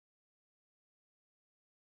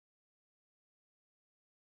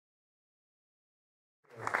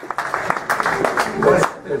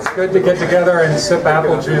It's good to get together and sip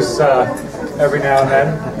apple juice every now and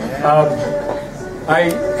then. I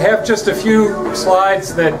have just a few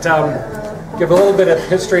slides that give a little bit of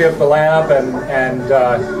history of the lab and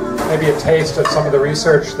maybe a taste of some of the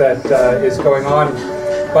research that is going on.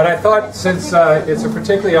 But I thought, since it's a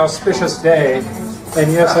particularly auspicious day,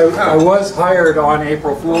 and yes, I was hired on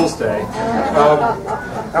April Fool's Day.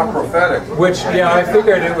 How prophetic. Which, yeah, I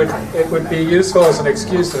figured it would be useful as an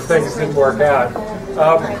excuse if things didn't work out.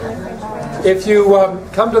 If you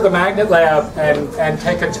come to the Magnet Lab and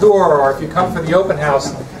take a tour, or if you come for the open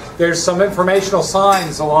house, there's some informational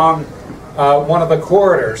signs along one of the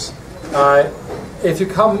corridors. If you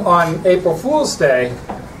come on April Fool's Day,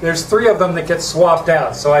 there's 3 of them that get swapped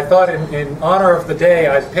out. So I thought in honor of the day,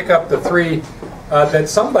 I'd pick up the 3 that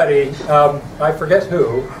somebody, I forget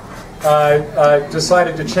who,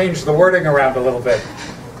 decided to change the wording around a little bit.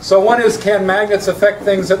 So one is, can magnets affect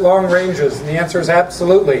things at long ranges? And the answer is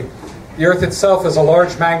absolutely. The Earth itself is a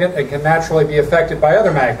large magnet and can naturally be affected by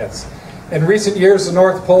other magnets. In recent years, the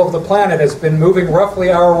North Pole of the planet has been moving roughly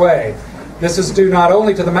our way. This is due not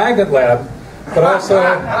only to the Magnet Lab, but also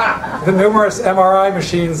the numerous MRI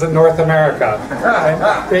machines in North America.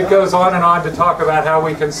 And it goes on and on to talk about how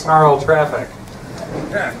we can snarl traffic.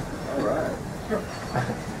 Yeah. All right.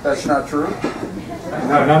 That's not true?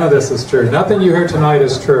 No, none of this is true. Nothing you hear tonight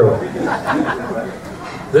is true.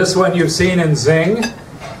 This one you've seen in Zing.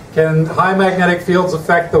 Can high magnetic fields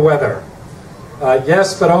affect the weather?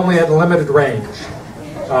 Yes, but only at limited range.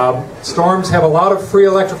 Storms have a lot of free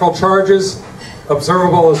electrical charges,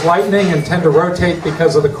 observable as lightning, and tend to rotate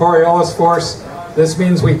because of the Coriolis force. This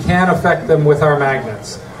means we can affect them with our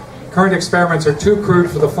magnets. Current experiments are too crude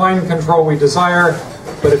for the fine control we desire,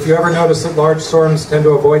 but if you ever notice that large storms tend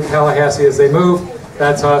to avoid Tallahassee as they move,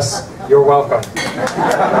 that's us. You're welcome.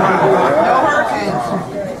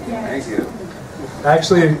 Thank you.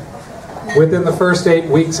 Actually, within the first 8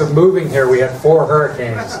 weeks of moving here, we had 4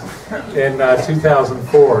 hurricanes in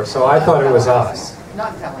 2004, so I thought it was us.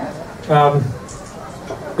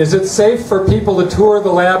 Is it safe for people to tour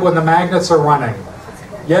the lab when the magnets are running?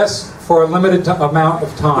 Yes, for a limited amount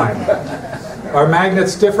of time. Our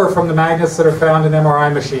magnets differ from the magnets that are found in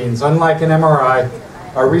MRI machines. Unlike an MRI,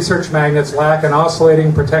 our research magnets lack an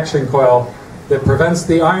oscillating protection coil that prevents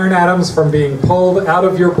the iron atoms from being pulled out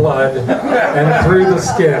of your blood and through the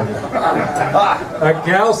skin. A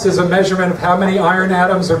Gauss is a measurement of how many iron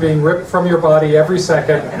atoms are being ripped from your body every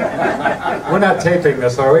second. We're not taping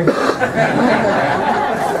this, are we?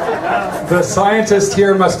 The scientist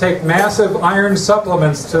here must take massive iron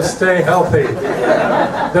supplements to stay healthy.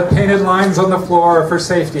 The painted lines on the floor are for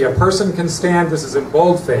safety. A person can stand, this is in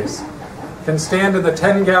boldface, can stand in the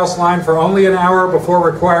 10 Gauss line for only an hour before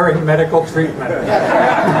requiring medical treatment.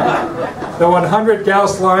 The 100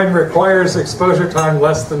 Gauss line requires exposure time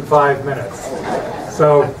less than 5 minutes.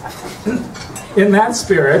 So, in that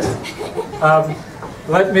spirit,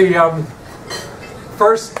 let me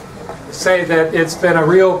first say that it's been a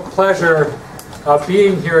real pleasure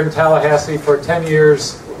being here in Tallahassee for 10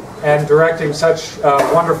 years and directing such a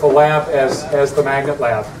wonderful lab as the Magnet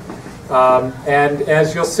Lab. And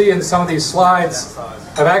as you'll see in some of these slides,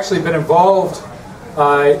 I've actually been involved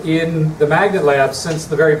in the Magnet Lab since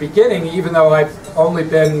the very beginning, even though I've only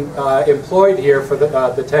been employed here for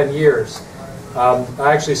the 10 years.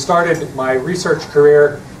 I actually started my research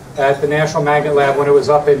career at the National Magnet Lab when it was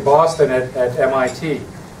up in Boston at MIT.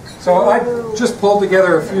 So I just pulled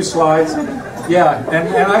together a few slides. Yeah,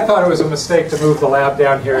 and I thought it was a mistake to move the lab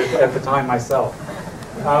down here at the time myself.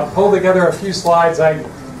 Pulled together a few slides.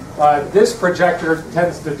 This projector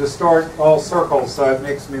tends to distort all circles, so it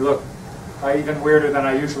makes me look even weirder than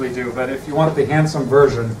I usually do. But if you want the handsome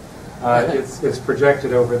version, it's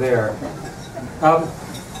projected over there.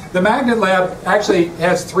 The Magnet Lab actually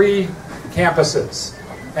has 3 campuses,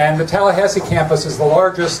 and the Tallahassee campus is the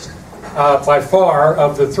largest by far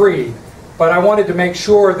of the 3. But I wanted to make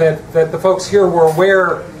sure that the folks here were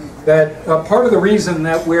aware that part of the reason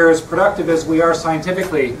that we're as productive as we are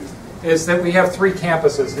scientifically is that we have 3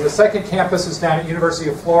 campuses. And the second campus is down at University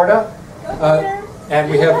of Florida, and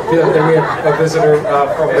we have a visitor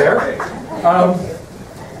from there.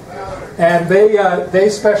 And they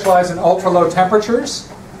specialize in ultra-low temperatures,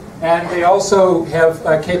 and they also have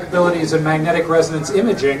capabilities in magnetic resonance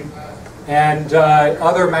imaging and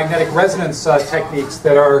other magnetic resonance techniques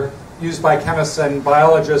that are used by chemists and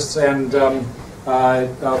biologists and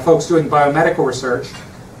folks doing biomedical research.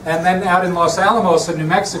 And then out in Los Alamos in New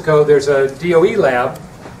Mexico, there's a DOE lab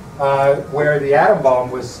where the atom bomb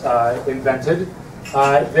was invented.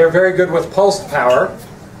 They're very good with pulsed power,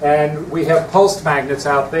 and we have pulsed magnets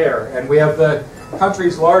out there. And we have the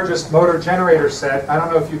country's largest motor generator set. I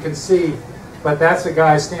don't know if you can see, but that's a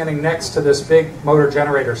guy standing next to this big motor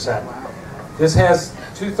generator set. This has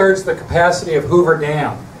 2/3 the capacity of Hoover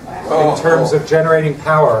Dam in terms of generating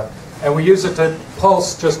power, and we use it to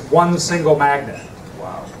pulse just one single magnet.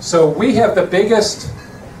 So we have the biggest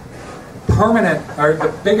permanent, or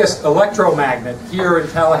the biggest electromagnet here in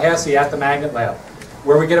Tallahassee at the Magnet Lab,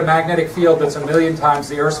 where we get a magnetic field that's 1,000,000 times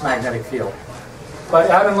the Earth's magnetic field. But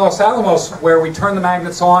out in Los Alamos, where we turn the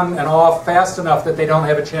magnets on and off fast enough that they don't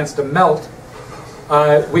have a chance to melt,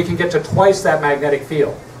 we can get to twice that magnetic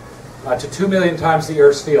field, to 2,000,000 times the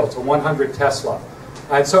Earth's field, to 100 Tesla.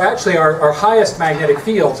 And so actually our highest magnetic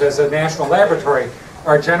fields as a national laboratory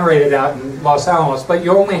are generated out in Los Alamos, but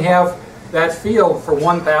you only have that field for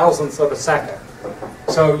 1,000th of a second.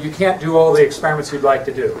 So you can't do all the experiments you'd like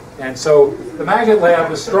to do. And so the Magnet Lab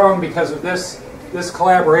is strong because of this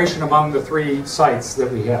collaboration among the 3 sites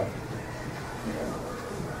that we have.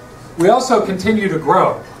 We also continue to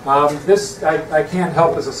grow. This I can't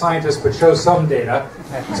help as a scientist but show some data.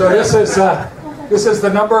 So this is the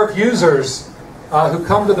number of users who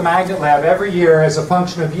come to the Magnet Lab every year as a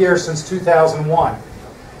function of years since 2001.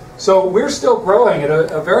 So we're still growing at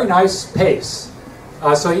a very nice pace.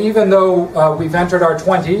 So even though we've entered our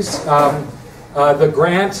 20s, the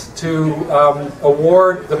grant to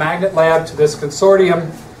award the Magnet Lab to this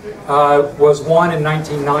consortium was won in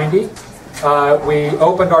 1990. We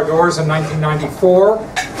opened our doors in 1994,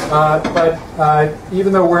 but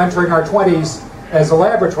even though we're entering our 20s as a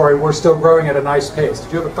laboratory, we're still growing at a nice pace.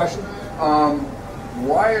 Did you have a question?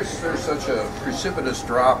 Why is there such a precipitous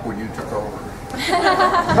drop when you took over?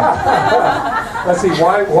 Let's see,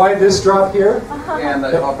 why this drop here? And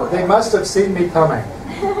the upper. They must have seen me coming.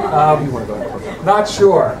 Not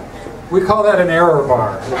sure. We call that an error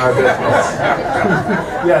bar in our business.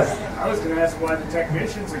 Yes. I was going to ask why the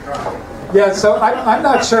technicians are dropping. Yeah, so I'm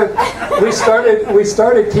not sure. We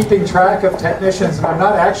started keeping track of technicians, and I'm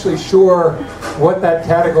not actually sure what that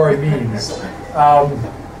category means.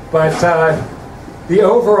 But the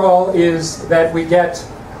overall is that we get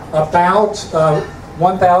about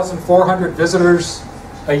 1,400 visitors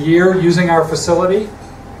a year using our facility.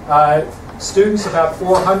 Students about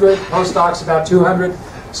 400, postdocs about 200.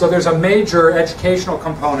 So there's a major educational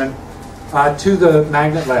component to the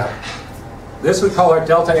Magnet Lab. This we call our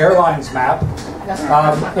Delta Airlines map.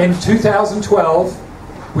 In 2012,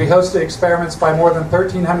 we hosted experiments by more than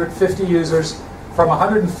 1,350 users from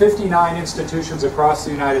 159 institutions across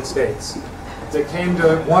the United States that came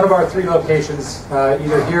to one of our 3 locations,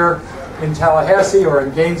 either here in Tallahassee or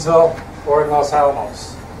in Gainesville or in Los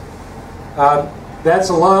Alamos. That's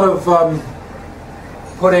a lot of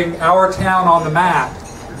putting our town on the map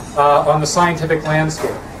on the scientific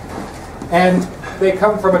landscape. And they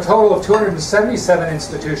come from a total of 277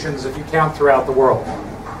 institutions if you count throughout the world.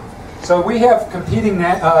 So we have competing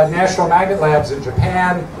national magnet labs in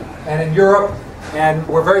Japan and in Europe, and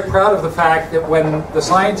we're very proud of the fact that when the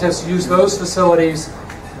scientists use those facilities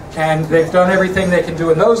and they've done everything they can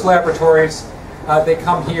do in those laboratories, they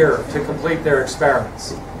come here to complete their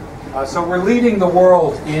experiments. So we're leading the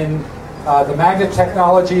world in the magnet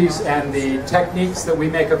technologies and the techniques that we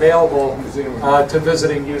make available to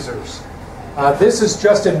visiting users. This is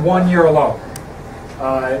just in 1 year alone,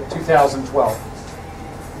 2012.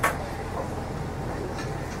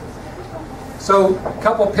 So a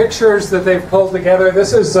couple pictures that they've pulled together.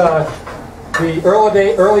 This is the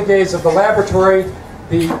early days of the laboratory.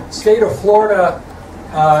 The state of Florida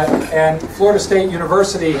and Florida State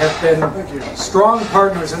University have been strong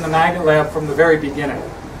partners in the Magnet Lab from the very beginning.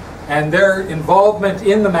 And their involvement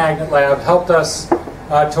in the Magnet Lab helped us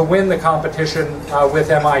to win the competition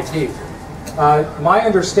with MIT. My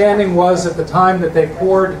understanding was at the time that they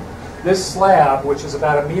poured this slab, which is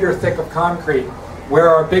about 1 meter thick of concrete, where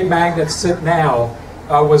our big magnets sit now,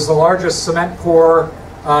 was the largest cement pour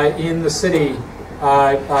in the city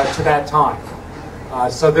to that time.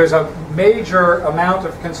 So there's a major amount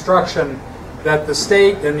of construction that the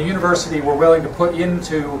state and the university were willing to put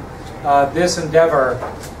into this endeavor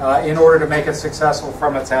in order to make it successful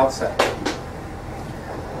from its outset.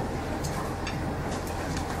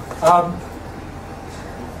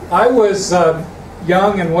 I was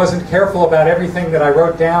young and wasn't careful about everything that I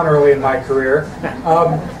wrote down early in my career.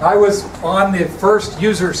 I was on the first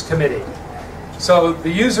users committee. So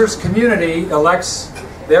the users community elects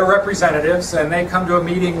their representatives, and they come to a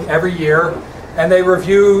meeting every year, and they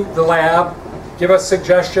review the lab, give us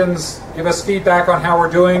suggestions, give us feedback on how we're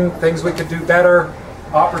doing, things we could do better,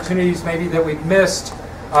 opportunities maybe that we've missed,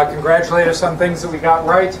 congratulate us on things that we got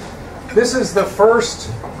right. This is the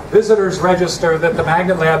first visitors register that the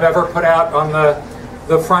Magnet Lab ever put out on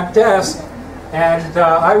the front desk, And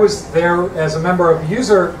I was there as a member of the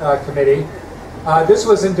user committee. This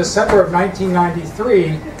was in December of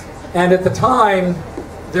 1993, and at the time,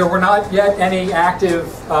 there were not yet any active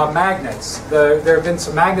magnets. There have been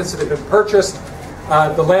some magnets that have been purchased.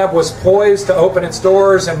 The lab was poised to open its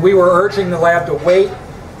doors, and we were urging the lab to wait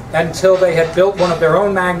until they had built one of their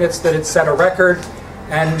own magnets that had set a record.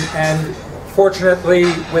 And fortunately,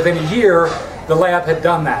 within a year, the lab had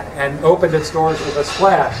done that and opened its doors with a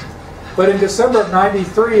splash. But in December of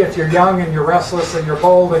 '93, if you're young and you're restless and you're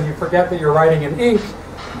bold and you forget that you're writing in ink,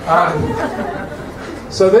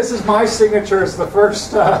 so this is my signature as the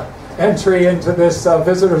first entry into this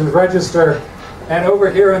visitor's register. And over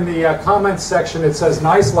here in the comments section, it says,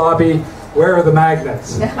 "Nice lobby, where are the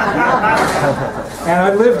magnets?" And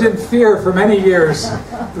I lived in fear for many years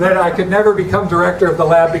that I could never become director of the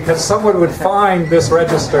lab because someone would find this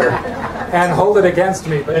register and hold it against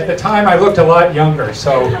me. But at the time, I looked a lot younger,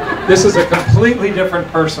 so this is a completely different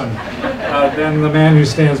person than the man who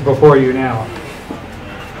stands before you now.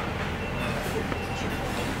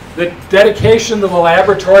 The dedication to the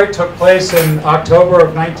laboratory took place in October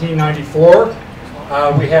of 1994.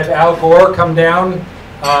 We had Al Gore come down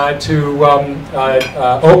to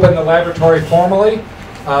open the laboratory formally.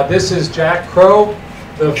 This is Jack Crow,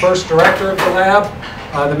 the first director of the lab,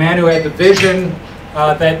 the man who had the vision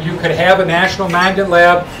that you could have a national magnet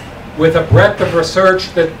lab with a breadth of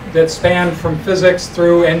research that spanned from physics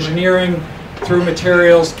through engineering, through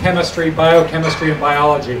materials, chemistry, biochemistry, and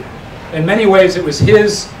biology. In many ways, it was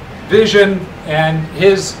his vision and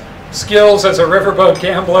his skills as a riverboat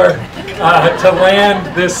gambler to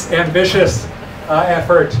land this ambitious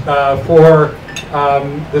effort for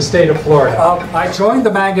the state of Florida. I joined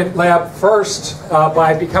the Magnet Lab first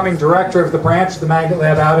by becoming director of the branch of the Magnet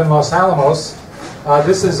Lab out in Los Alamos.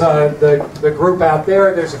 This is the group out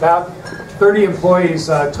there. There's about 30 employees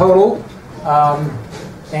total.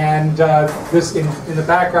 And this in the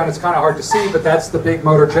background, it's kind of hard to see, but that's the big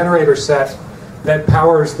motor generator set that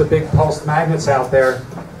powers the big pulsed magnets out there.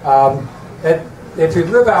 If you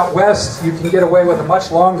live out west, you can get away with a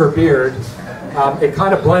much longer beard. It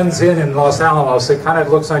kind of blends in Los Alamos. It kind of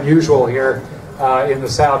looks unusual here in the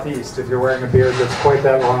southeast if you're wearing a beard that's quite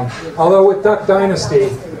that long. Although with Duck Dynasty,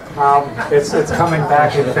 it's coming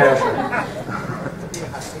back in fashion.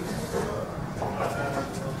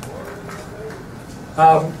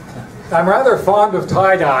 I'm rather fond of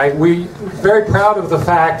tie-dye. We're very proud of the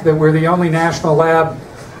fact that we're the only national lab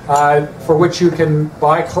for which you can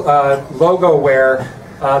buy logo wear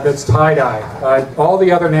that's tie-dye. All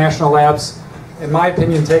the other national labs, in my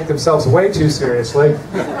opinion, take themselves way too seriously.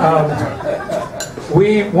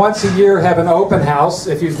 We, once a year, have an open house.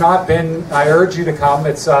 If you've not been, I urge you to come.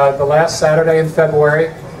 It's the last Saturday in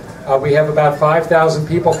February. We have about 5,000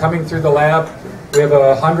 people coming through the lab. We have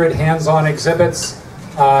 100 hands-on exhibits.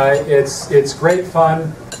 It's great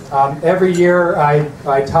fun. Every year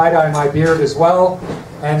I tie-dye my beard as well.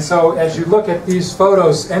 And so as you look at these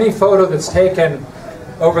photos, any photo that's taken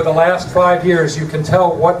over the last 5 years, you can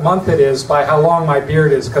tell what month it is by how long my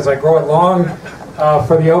beard is, because I grow it long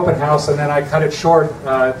for the open house, and then I cut it short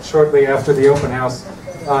shortly after the open house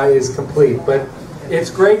is complete. But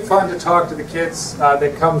it's great fun to talk to the kids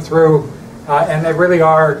that come through, and they really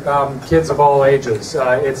are kids of all ages.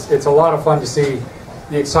 It's a lot of fun to see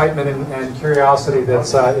the excitement and curiosity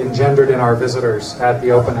that's engendered in our visitors at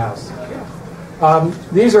the open house.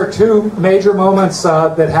 These are two major moments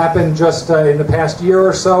that happened just in the past year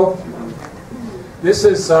or so. This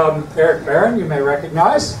is Eric Barron, you may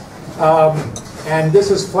recognize. And this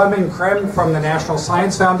is Fleming Krim from the National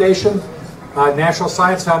Science Foundation. National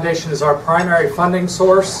Science Foundation is our primary funding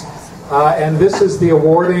source. And this is the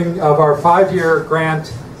awarding of our 5-year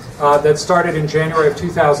grant that started in January of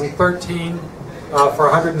 2013 for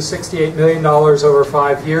 $168 million over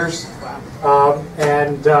 5 years.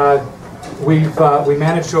 We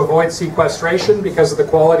managed to avoid sequestration because of the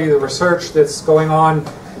quality of the research that's going on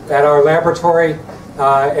at our laboratory,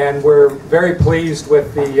 and we're very pleased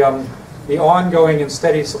with the ongoing and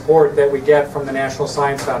steady support that we get from the National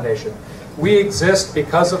Science Foundation. We exist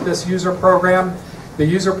because of this user program. The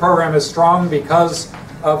user program is strong because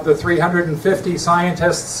of the 350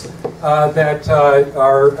 scientists that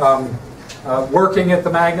are working at the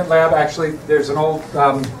Magnet Lab. Actually, there's an old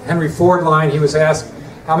Henry Ford line. He was asked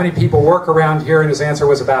how many people work around here, and his answer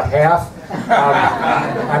was about half.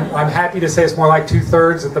 I'm happy to say it's more like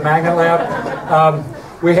 2/3 at the Magnet Lab.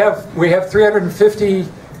 We have 350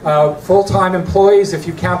 full-time employees if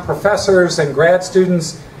you count professors and grad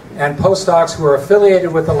students and postdocs who are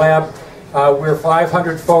affiliated with the lab. We're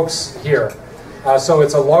 500 folks here. So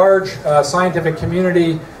it's a large scientific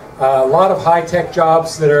community A lot of high-tech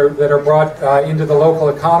jobs that are brought into the local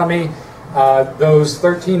economy. Those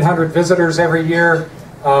 1,300 visitors every year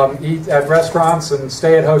eat at restaurants and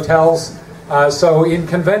stay at hotels. So in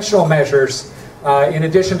conventional measures, in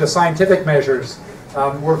addition to scientific measures,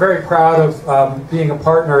 we're very proud of being a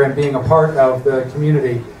partner and being a part of the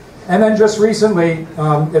community. And then just recently,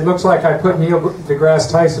 it looks like I put Neil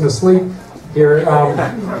deGrasse Tyson asleep here.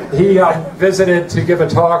 He visited to give a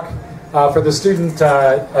talk for the Student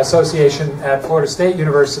Association at Florida State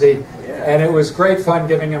University, and it was great fun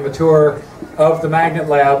giving him a tour of the Magnet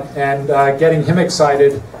Lab and getting him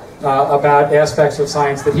excited about aspects of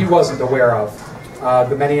science that he wasn't aware of,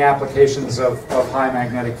 the many applications of high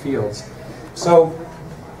magnetic fields. So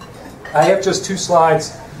I have just 2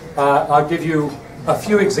 slides. I'll give you a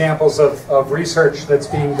few examples of research that's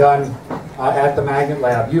being done at the Magnet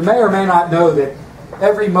Lab. You may or may not know that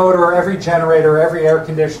every motor, every generator, every air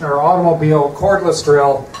conditioner, automobile, cordless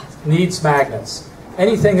drill needs magnets.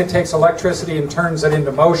 Anything that takes electricity and turns it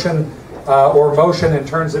into motion, or motion and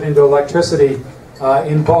turns it into electricity,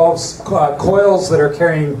 involves coils that are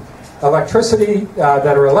carrying electricity,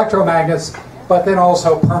 that are electromagnets, but then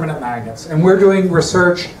also permanent magnets. And we're doing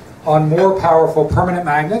research on more powerful permanent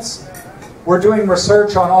magnets. We're doing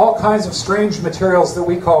research on all kinds of strange materials that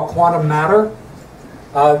we call quantum matter.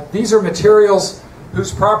 These are materials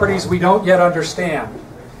whose properties we don't yet understand.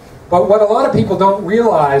 But what a lot of people don't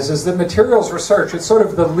realize is that materials research, it's sort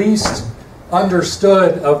of the least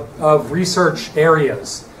understood of research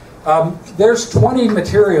areas. There's 20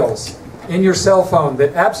 materials in your cell phone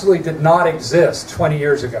that absolutely did not exist 20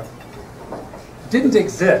 years ago. Didn't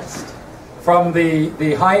exist. From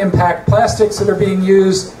the high-impact plastics that are being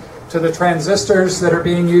used, to the transistors that are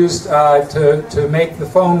being used to make the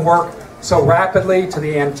phone work so rapidly, to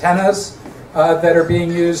the antennas that are being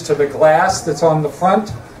used, to the glass that's on the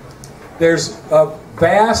front. There's a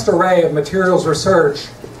vast array of materials research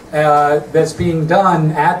that's being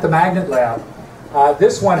done at the Magnet Lab.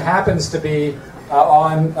 This one happens to be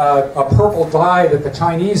on a purple dye that the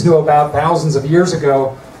Chinese knew about thousands of years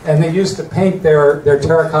ago, and they used to paint their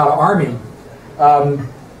terracotta army.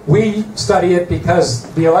 We study it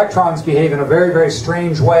because the electrons behave in a very, very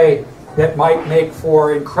strange way that might make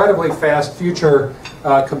for incredibly fast future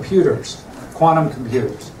computers, quantum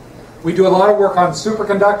computers. We do a lot of work on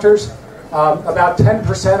superconductors. About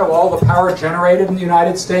 10% of all the power generated in the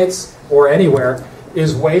United States, or anywhere,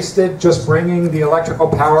 is wasted just bringing the electrical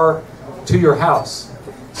power to your house.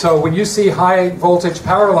 So when you see high voltage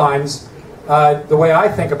power lines, the way I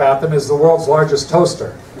think about them is the world's largest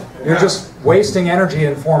toaster. You're just wasting energy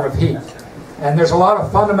in form of heat. And there's a lot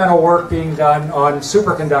of fundamental work being done on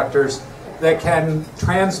superconductors that can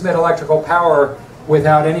transmit electrical power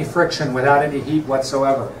without any friction, without any heat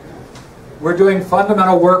whatsoever. We're doing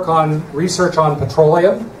fundamental work on research on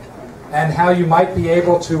petroleum and how you might be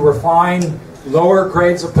able to refine lower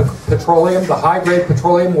grades of petroleum. The high-grade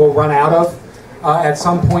petroleum will run out of at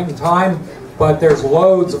some point in time, but there's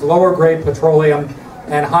loads of lower-grade petroleum,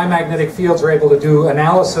 and high magnetic fields are able to do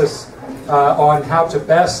analysis on how to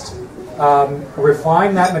best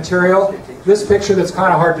refine that material. This picture that's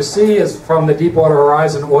kind of hard to see is from the Deepwater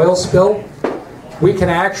Horizon oil spill. We can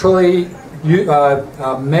actually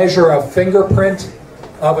measure a fingerprint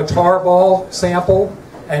of a tar ball sample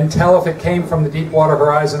and tell if it came from the Deepwater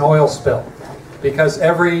Horizon oil spill, because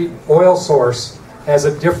every oil source has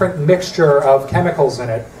a different mixture of chemicals in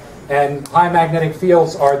it, and high magnetic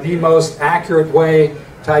fields are the most accurate way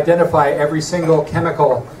to identify every single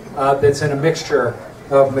chemical that's in a mixture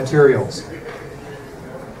of materials.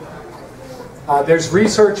 There's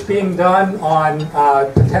research being done on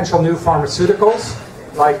potential new pharmaceuticals,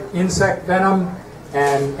 like insect venom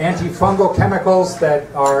and antifungal chemicals that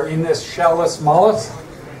are in this shellless mollusk.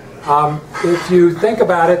 If you think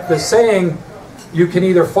about it, the saying, "you can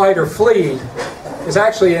either fight or flee," is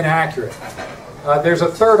actually inaccurate. There's a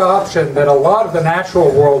third option that a lot of the natural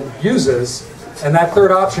world uses, and that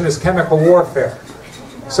third option is chemical warfare.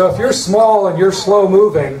 So if you're small and you're slow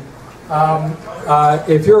moving,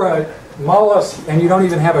 if you're a mollusk and you don't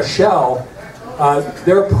even have a shell,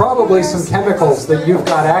 there are probably some chemicals that you've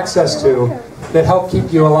got access to that help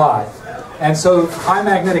keep you alive. And so high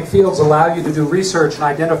magnetic fields allow you to do research and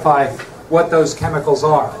identify what those chemicals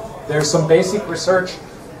are. There's some basic research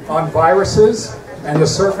on viruses and the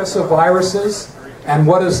surface of viruses and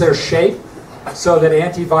what is their shape, so that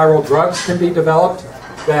antiviral drugs can be developed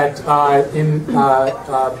that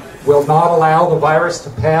will not allow the virus to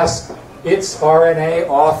pass its RNA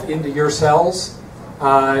off into your cells.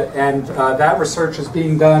 That research is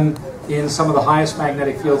being done in some of the highest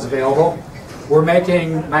magnetic fields available. We're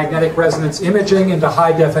making magnetic resonance imaging into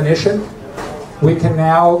high definition. We can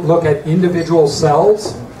now look at individual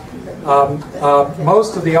cells.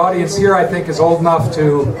 Most of the audience here, I think, is old enough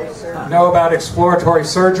to know about exploratory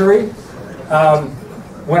surgery.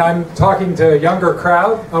 When I'm talking to a younger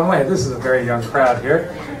crowd, oh wait, this is a very young crowd here.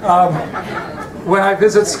 When I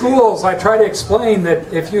visit schools, I try to explain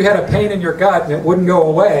that if you had a pain in your gut and it wouldn't go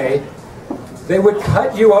away, they would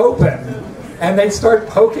cut you open and they'd start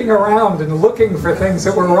poking around and looking for things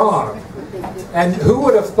that were wrong. And who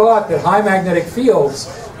would have thought that high magnetic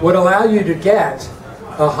fields would allow you to get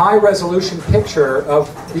a high-resolution picture of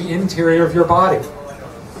the interior of your body?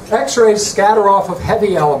 X-rays scatter off of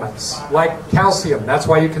heavy elements, like calcium. That's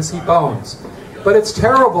why you can see bones. But it's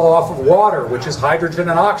terrible off of water, which is hydrogen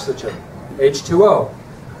and oxygen, H2O.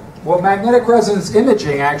 Well, magnetic resonance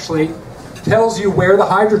imaging actually tells you where the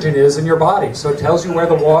hydrogen is in your body. So it tells you where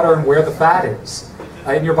the water and where the fat is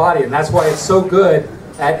in your body. And that's why it's so good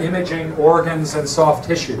at imaging organs and soft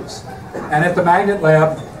tissues. And at the Magnet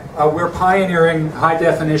Lab, we're pioneering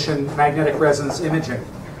high-definition magnetic resonance imaging.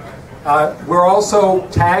 We're also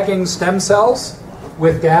tagging stem cells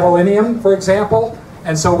with gadolinium, for example,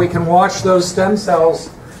 and so we can watch those stem cells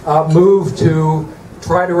move to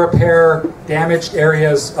try to repair damaged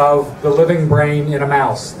areas of the living brain in a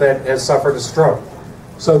mouse that has suffered a stroke.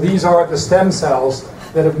 So these are the stem cells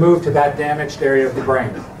that have moved to that damaged area of the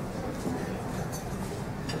brain.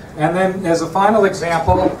 And then as a final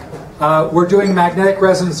example, we're doing magnetic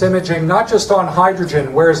resonance imaging not just on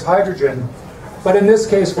hydrogen, where's hydrogen, but in this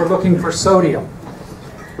case we're looking for sodium.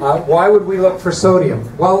 Why would we look for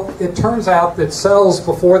sodium? Well, it turns out that cells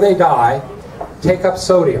before they die take up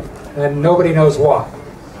sodium, and nobody knows why.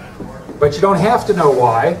 But you don't have to know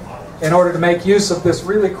why in order to make use of this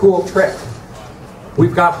really cool trick.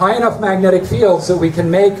 We've got high enough magnetic fields that we can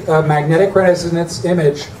make a magnetic resonance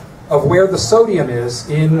image of where the sodium is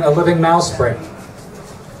in a living mouse brain.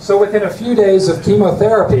 So within a few days of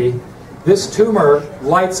chemotherapy, this tumor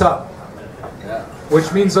lights up,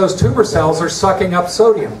 which means those tumor cells are sucking up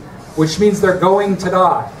sodium, which means they're going to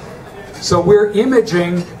die. So we're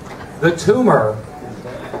imaging the tumor,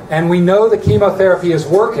 and we know the chemotherapy is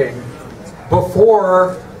working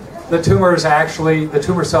before the tumor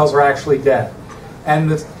cells are actually dead. And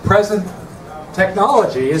the present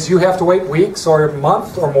technology is you have to wait weeks or a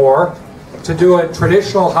month or more to do a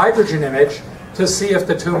traditional hydrogen image to see if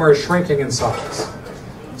the tumor is shrinking in size.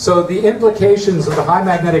 So the implications of the high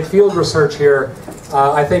magnetic field research here,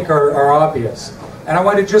 I think, are obvious. And I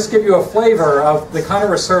want to just give you a flavor of the kind of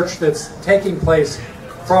research that's taking place,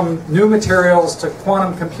 from new materials to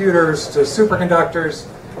quantum computers to superconductors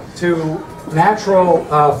to natural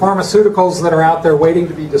pharmaceuticals that are out there waiting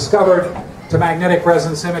to be discovered, to magnetic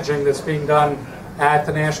resonance imaging that's being done at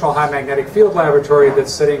the National High Magnetic Field Laboratory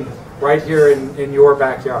that's sitting right here in your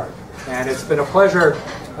backyard. And it's been a pleasure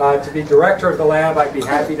to be director of the lab. I'd be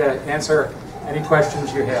happy to answer any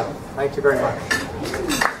questions you have. Thank you very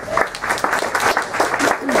much.